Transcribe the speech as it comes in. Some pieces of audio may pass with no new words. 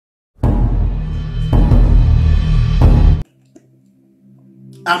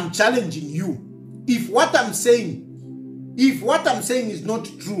I'm challenging you. If what I'm saying is not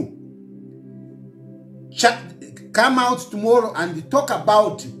true, come out tomorrow and talk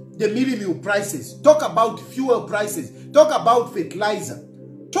about the meal prices, talk about fuel prices, talk about fertilizer,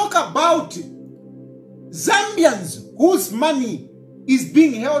 talk about Zambians whose money is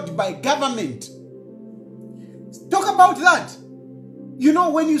being held by government. Talk about that. You know,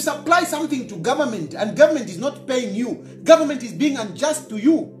 when you supply something to government and government is not paying you, government is being unjust to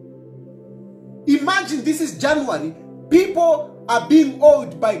you. Imagine this is January. People are being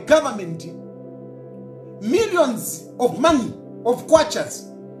owed by government millions of money, of kwachas.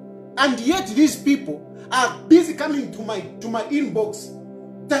 And yet these people are busy coming to my inbox.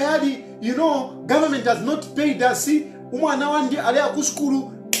 Tayali, you know, government has not paid us. One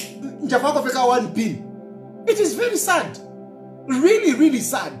pin. It is very sad. Really, really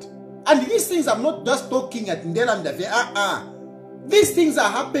sad. And these things, I'm not just talking at Ndela Mdafe. These things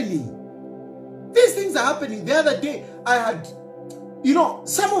are happening. These things are happening. The other day, I had, you know,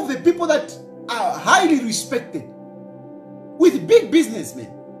 some of the people that are highly respected with big businessmen.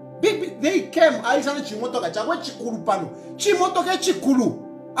 They came, I said, Chimotoka, Chagwe Chikuru Pano. Chimotoka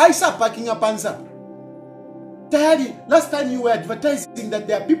Chikuru. I saw parking a panza. Tayali, last time you were advertising that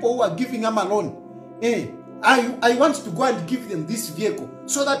there are people who are giving them a loan. I want to go and give them this vehicle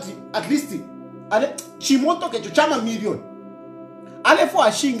so that at least Chimotoka Chama million. Ale for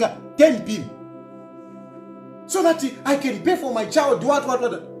a shinga 10 pin. So that I can pay for my child. What?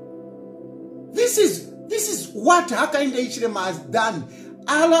 This is what Hakainde Hichilema has done.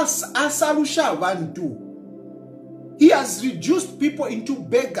 Alas Asarusha Vantu. He has reduced people into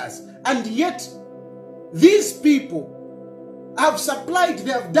beggars, and yet these people have supplied,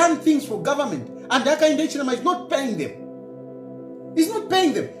 they have done things for government, and Hakainde Hichilema is not paying them. He's not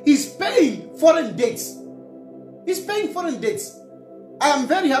paying them. He's paying foreign debts. He's paying foreign debts. I am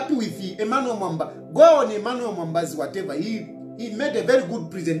very happy with Emmanuel Mwamba. Go on Emmanuel Mwamba's whatever. He made a very good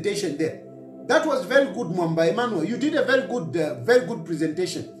presentation there. That was very good, Mwamba. Emmanuel, you did a very good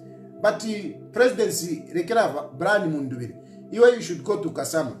presentation. But the presidency, Rekera Brani Mundubiri, you should go to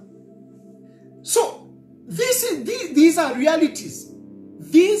Kasama. So these are realities.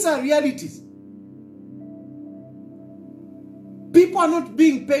 These are realities. People are not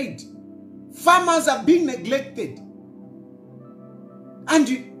being paid. Farmers are being neglected. And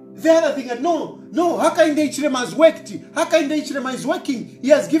the other thing, no, Hakainde Hichilema has worked. Hakainde Hichilema is working. He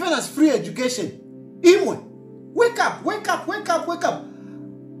has given us free education. Imwe, wake up.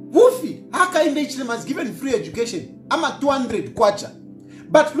 Wufi, Hakainde Hichilema has given free education. I'm at 200 kwacha.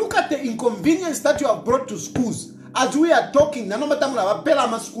 But look at the inconvenience that you have brought to schools. As we are talking,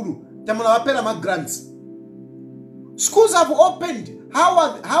 grants. Schools have opened.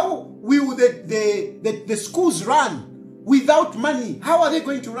 How will the schools run? Without money, how are they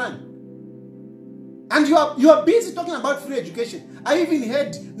going to run? And you are busy talking about free education. I even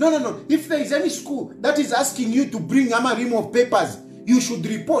heard, no. If there is any school that is asking you to bring a ream of papers, you should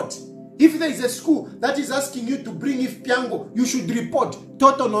report. If there is a school that is asking you to bring if piango, you should report.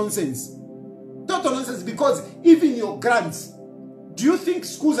 Total nonsense. Total nonsense, because even your grants, do you think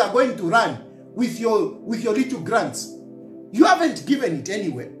schools are going to run with your little grants? You haven't given it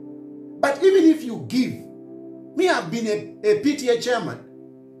anywhere. But even if you give, me, I've been a PTA chairman.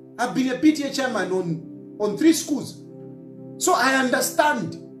 I've been a PTA chairman on 3 schools. So I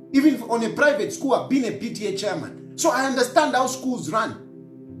understand, even on a private school, I've been a PTA chairman. So I understand how schools run.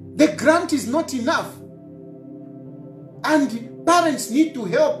 The grant is not enough. And parents need to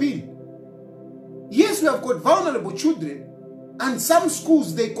help in. Yes, we have got vulnerable children. And some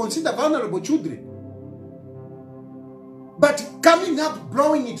schools, they consider vulnerable children. But coming up,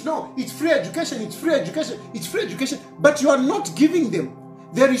 blowing it, no, it's free education, it's free education, it's free education. But you are not giving them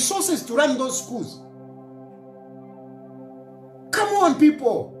the resources to run those schools. Come on,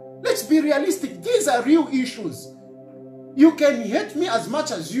 people. Let's be realistic. These are real issues. You can hate me as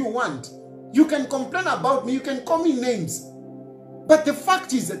much as you want. You can complain about me. You can call me names. But the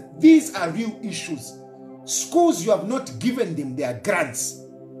fact is that these are real issues. Schools, you have not given them their grants.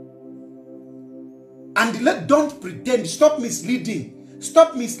 And don't pretend. Stop misleading.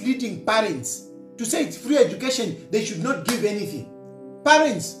 Stop misleading parents to say it's free education, they should not give anything.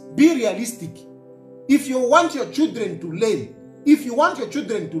 Parents, be realistic. If you want your children to learn,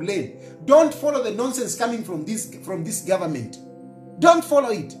 don't follow the nonsense coming from this government. Don't follow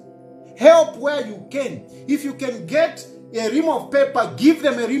it. Help where you can. If you can get a ream of paper, give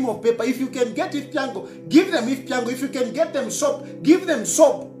them a ream of paper. If you can get ifpiango, give them ifpiango. If you can get them soap, give them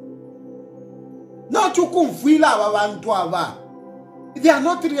soap. Not you kumfila abantu ava. They are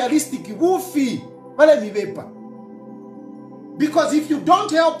not realistic. Wufi. Because if you don't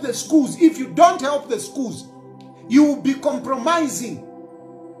help the schools, you will be compromising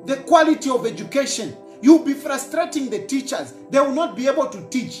the quality of education. You will be frustrating the teachers. They will not be able to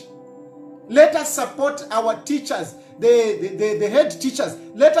teach. Let us support our teachers, the head teachers.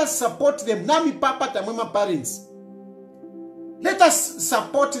 Let us support them. Nami papa tamama parents. Let us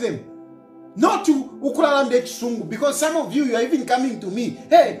support them. Not to ukulalamde chisungu, because some of you are even coming to me.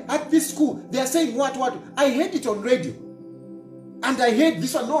 Hey, at this school, they are saying what? I heard it on radio. And I heard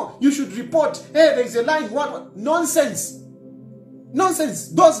this one. No, you should report. Hey, there is a line. What? Nonsense. Nonsense.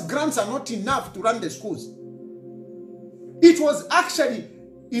 Those grants are not enough to run the schools. It was actually,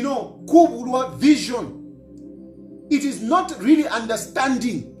 Kubulwa vision. It is not really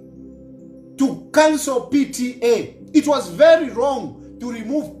understanding to cancel PTA. It was very wrong to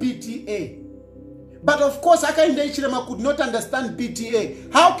remove PTA. But of course, Hakainde Hichilema could not understand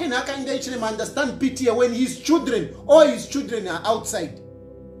PTA. How can Hakainde Hichilema understand PTA when all his children are outside?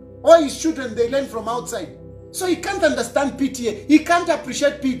 All his children, they learn from outside. So he can't understand PTA. He can't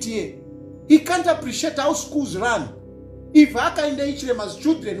appreciate PTA. He can't appreciate how schools run. If Hakainde Hichilema's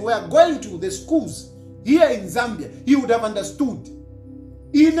children were going to the schools here in Zambia, he would have understood.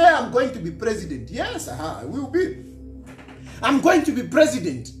 I'm going to be president. Yes, I will be. I'm going to be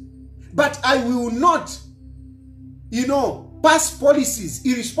president. But I will not, pass policies,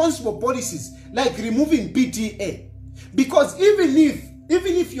 irresponsible policies, like removing PTA. Because even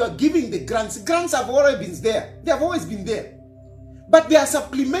if you are giving the grants have already been there. They have always been there. But they are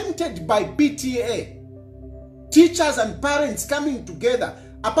supplemented by PTA. Teachers and parents coming together.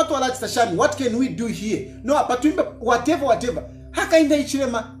 What can we do here? No, whatever. Hakainde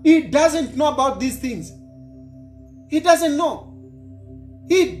Hichilema, he doesn't know about these things. He doesn't know.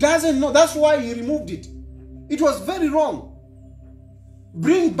 He doesn't know. That's why he removed it. It was very wrong.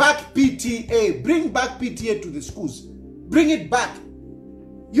 Bring back PTA. Bring back PTA to the schools. Bring it back.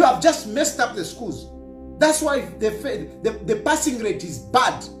 You have just messed up the schools. That's why the passing rate is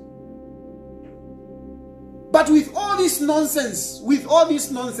bad. But with all this nonsense, we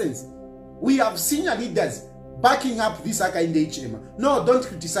have senior leaders backing up this Hakainde Hichilema. No, don't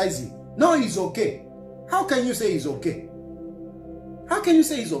criticize him. No, he's okay. How can you say he's okay? How can you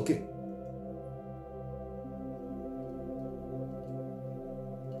say he's okay?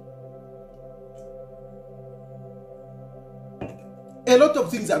 A lot of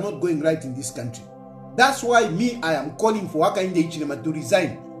things are not going right in this country. That's why I am calling for Hakainde Hichilema to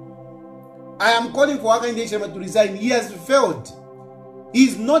resign. I am calling for Hakainde Hichilema to resign. He has failed. He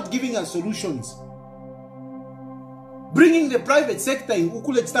is not giving us solutions. Bringing the private sector in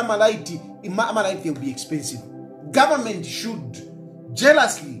Ukulexta Malaiti will be expensive. Government should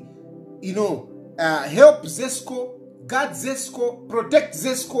jealously, help ZESCO, guard ZESCO, protect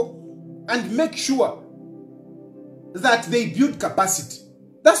ZESCO, and make sure that they build capacity.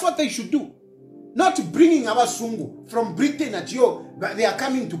 That's what they should do. Not bringing our Sungu from Britain at but they are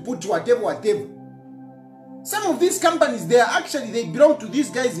coming to put whatever. Some of these companies, they belong to these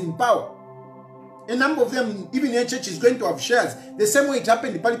guys in power. A number of them, even in church, is going to have shares. The same way it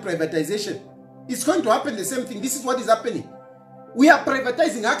happened in privatization. It's going to happen the same thing. This is what is happening. We are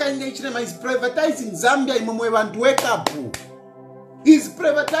privatizing. Hakainde Hichilema is privatizing Zambia. Wake up. He's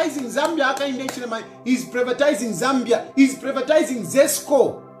privatizing Zambia. Hakainde Hichilema is privatizing Zambia. He's privatizing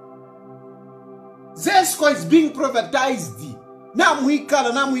ZESCO. ZESCO is being privatized.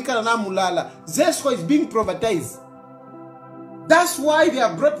 ZESCO is being privatized. That's why they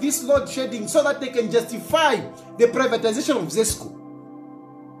have brought this load shedding, so that they can justify the privatization of ZESCO.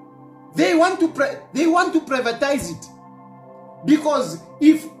 They want to privatize it. Because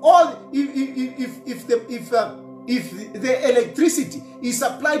if the electricity is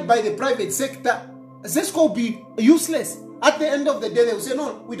supplied by the private sector, ZESCO will be useless. At the end of the day, they will say,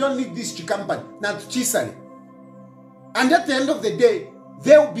 no, we don't need this company. Now, Chisale. And at the end of the day,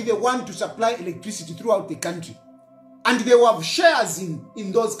 they will be the one to supply electricity throughout the country. And they will have shares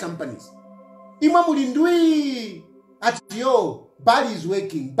in those companies. Imamulindui at Bali is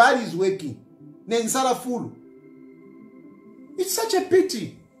working. Nensara full. It's such a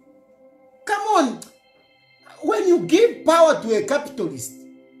pity. Come on. When you give power to a capitalist,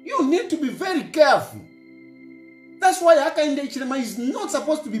 you need to be very careful. That's why Hakainde Hichilema is not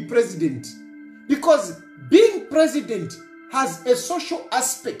supposed to be president. Because being president has a social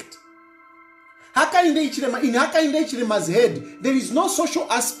aspect. In Hakainde Hichilema's head, there is no social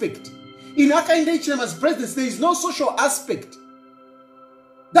aspect. In Hakainde Hichilema's presidency, there is no social aspect.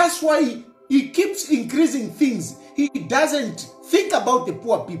 That's why he keeps increasing things. He doesn't think about the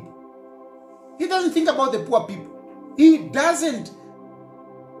poor people. He doesn't think about the poor people. He doesn't.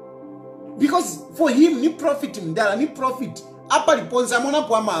 Because for him, ni profit apa liponza mona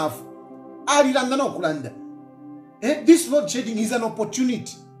po amafu alilanda no kulanda. This load shedding is an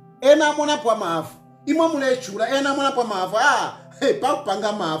opportunity. Ena mona po amafu imwe mulechula ena mona po amafu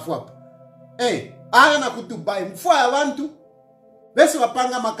pakupanga mafu apa ana kutubai mfua abantu bese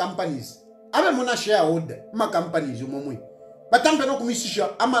wapanga ma companies abe mona shareholder ma companies umomwe batambe no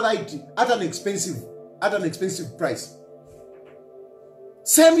kumisisha ama right at an expensive price.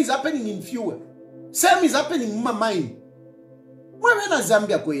 Same is happening in fuel. Same is happening in my mind. Mwewe na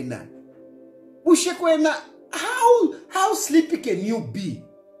Zambia kwena. Ushe kwena. How sleepy can you be?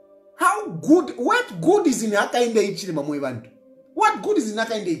 How good? What good is in haka inde ichilema mwevantu? What good is in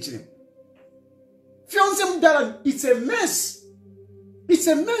haka inde ichilema? Fionse mdalan, it's a mess. It's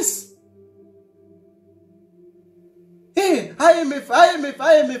a mess. Hey, IMF.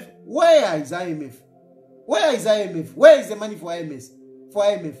 Where is IMF? Where is IMF? Where is the money for IMF? For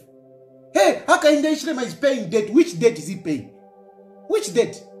IMF? Hey, haka inde ichilema is paying debt. Which debt is he paying? Which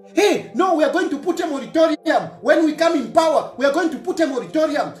debt? Hey, no, we are going to put a moratorium. When we come in power, we are going to put a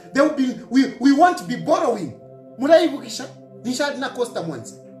moratorium. There will be, we won't be borrowing.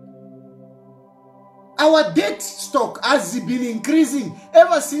 Our debt stock has been increasing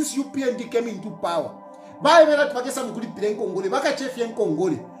ever since UPND came into power.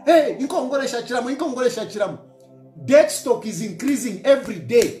 Hey, debt stock is increasing every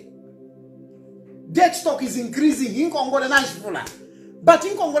day. Debt stock is increasing. But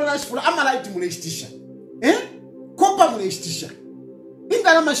in Congo nashifula amalaiti muleshtisha. Kopa muleshtisha.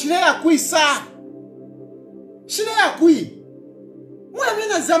 Indala mashile ya kui saa. Shile ya kui. Mwe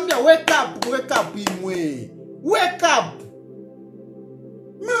na Zambia, wake up imwe. Wake up.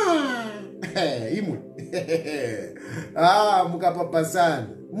 Imwe. Mukapapa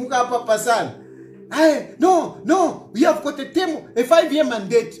sana. No, we have got a 5-year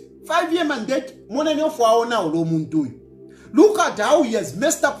mandate. 5-year mandate, mwana nyofu aona ulo muntui. Look at how he has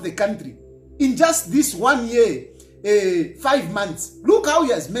messed up the country in just this 1 year, 5 months. Look how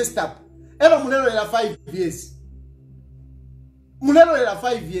he has messed up. Eva Mulero era 5 years. Mulero era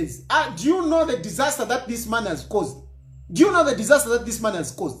 5 years. Do you know the disaster that this man has caused? Do you know the disaster that this man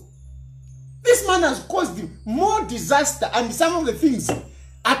has caused? This man has caused more disaster, and some of the things,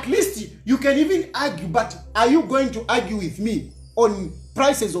 at least you can even argue, but are you going to argue with me on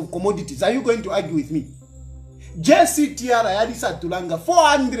prices of commodities? Are you going to argue with me? JCTR Yadisa Tulanga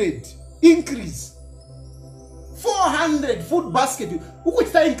 400 increase. 400 food basket. Who could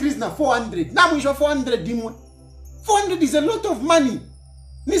start increase now 400? Now we show 400 dimwe. 400 is a lot of money.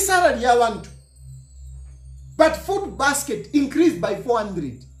 Ni salary ya want. But food basket increased by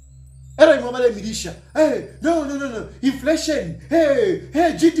 400. Hey, no. Inflation. Hey,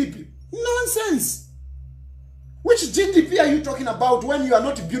 GDP. Nonsense. Which GDP are you talking about when you are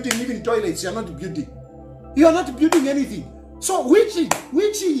not building even toilets? You are not building. You are not building anything. So which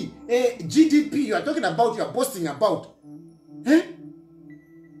GDP you are talking about, you are boasting about? And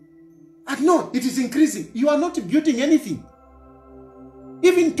no, it is increasing. You are not building anything.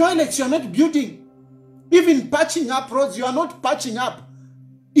 Even toilets you are not building. Even patching up roads you are not patching up.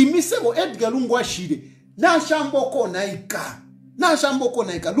 Imisego Edgar Lungwa Shide. Na shamboko naika.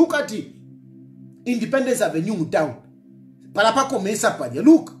 Look at it. Independence Avenue down. Palapako mesa padia.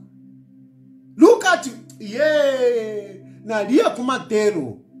 Look at it. Yeah, nalia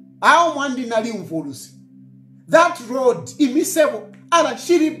kumatero. How mwandi nali umfolusi. That road, imisevo, ala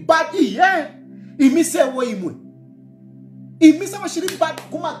shiri bati, imisevo imwe. Imisevo shiri bati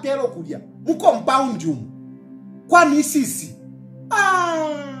kumatero kudia. Mukompound yumu. Kwa misisi.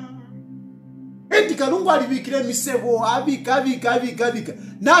 Eti kalungu alibikire misevo, abika.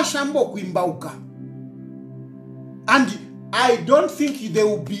 Na shambo kuimbauka. And I don't think there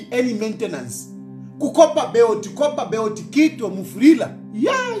will be any maintenance. Kukopa beoti kito mufrila.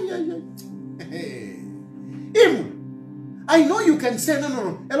 Yeah. I know you can say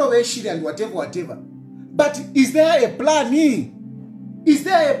no. Hello, and whatever. But is there a plan? Is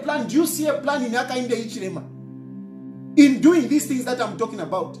there a plan? Do you see a plan in Akainde Ichilema? In doing these things that I'm talking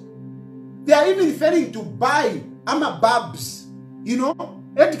about? They are even failing to buy ama bulbs. You know?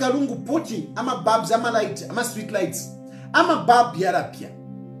 Edgarungu putting ama bulbs, ama light, ama street lights. Ama bulb yarapia.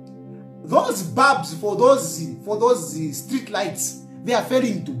 Those bulbs for those street lights, they are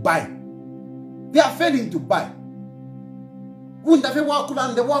failing to buy. Undafe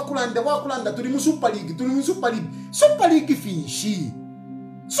wakulanda tuli Super League. Super League finshi.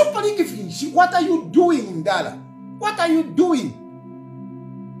 What are you doing, Ndala? What are you doing?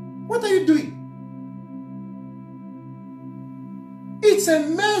 It's a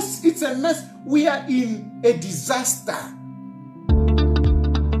mess. We are in a disaster.